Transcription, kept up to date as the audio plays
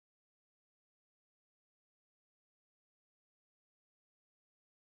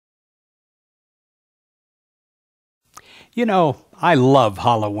You know, I love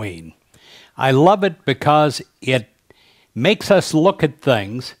Halloween. I love it because it makes us look at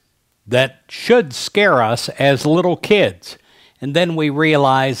things that should scare us as little kids, and then we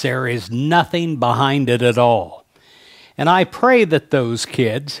realize there is nothing behind it at all. And I pray that those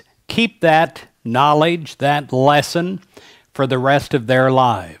kids keep that knowledge, that lesson, for the rest of their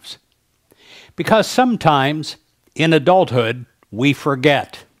lives. Because sometimes in adulthood, we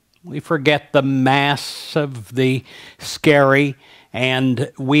forget. We forget the mass of the scary,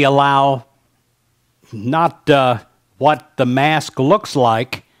 and we allow not what the mask looks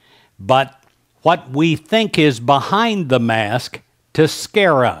like, but what we think is behind the mask to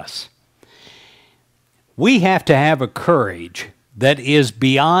scare us. We have to have a courage that is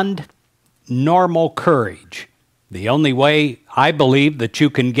beyond normal courage. The only way I believe that you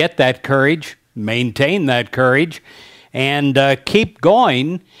can get that courage, maintain that courage, and keep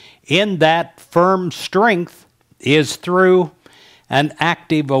going in that firm strength is through an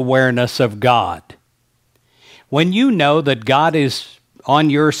active awareness of God. When you know that God is on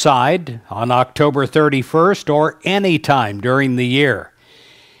your side on October 31st or any time during the year,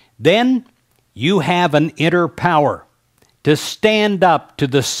 then you have an inner power to stand up to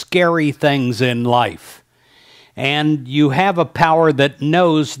the scary things in life. And you have a power that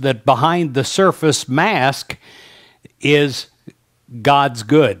knows that behind the surface mask is God's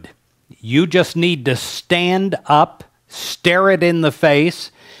good. You just need to stand up, stare it in the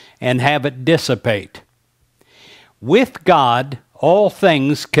face, and have it dissipate. With God, all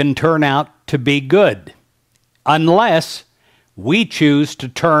things can turn out to be good, unless we choose to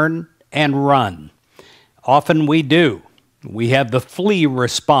turn and run. Often we do. We have the flee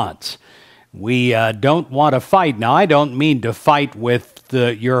response. We don't want to fight. Now, I don't mean to fight with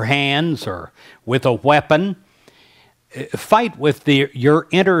your hands or with a weapon. Fight with your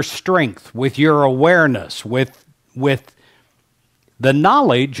inner strength, with your awareness, with the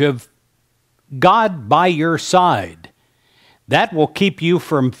knowledge of God by your side. That will keep you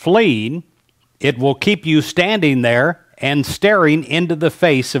from fleeing. It will keep you standing there and staring into the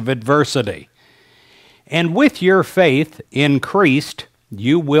face of adversity. And with your faith increased,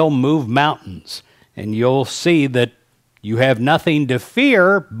 you will move mountains, and you'll see that you have nothing to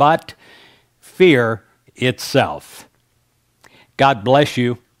fear but fear itself. God bless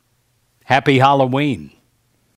you. Happy Halloween.